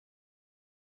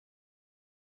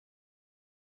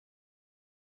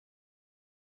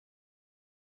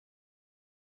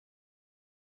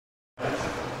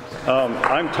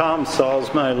I'm Tom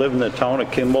Salzmann. I live in the town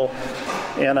of Kimball,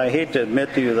 and I hate to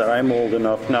admit to you that I'm old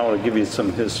enough now to give you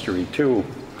some history too.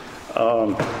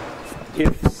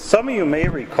 If some of you may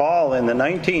recall, in the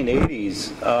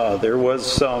 1980s, there was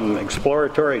some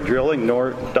exploratory drilling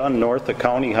done north of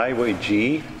County Highway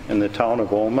G in the town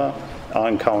of Oma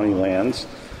on county lands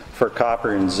for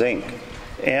copper and zinc.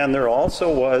 And there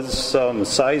also was some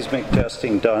seismic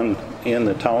testing done in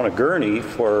the town of Gurney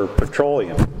for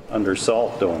petroleum under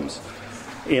salt domes.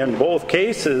 In both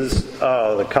cases,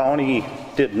 the county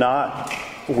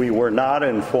we were not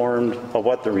informed of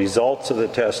what the results of the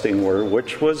testing were,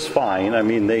 which was fine. I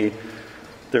mean,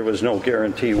 there was no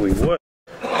guarantee we would.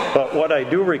 But what I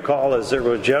do recall is there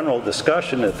was general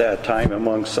discussion at that time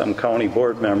among some county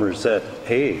board members that,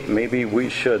 hey, maybe we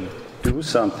should do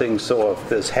something so if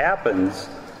this happens,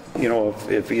 you know,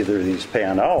 if either of these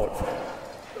pan out,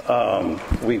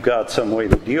 we've got some way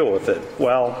to deal with it.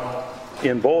 Well,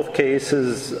 in both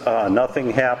cases, nothing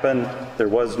happened. There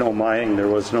was no mining, there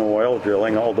was no oil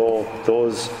drilling, although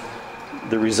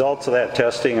the results of that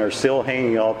testing are still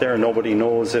hanging out there. Nobody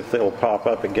knows if they'll pop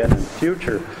up again in the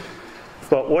future.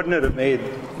 But wouldn't it have made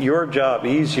your job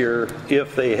easier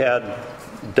if they had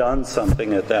done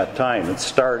something at that time? It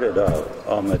started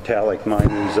a metallic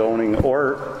mining zoning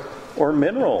or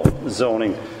mineral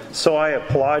zoning. So I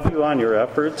applaud you on your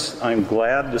efforts. I'm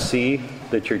glad to see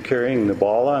that you're carrying the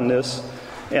ball on this.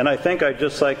 And I think I'd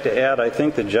just like to add, I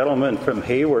think the gentleman from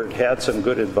Hayward had some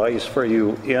good advice for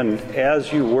you. And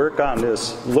as you work on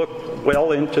this, look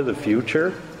well into the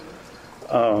future.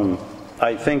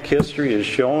 I think history has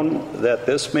shown that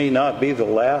this may not be the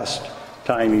last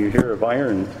time you hear of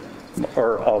iron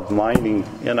or of mining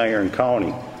in Iron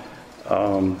County.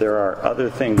 There are other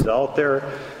things out there,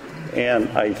 and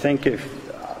I think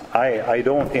I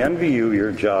don't envy you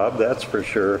your job, that's for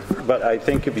sure, but I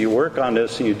think if you work on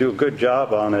this and you do a good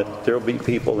job on it, there'll be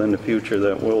people in the future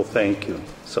that will thank you.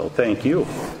 So thank you.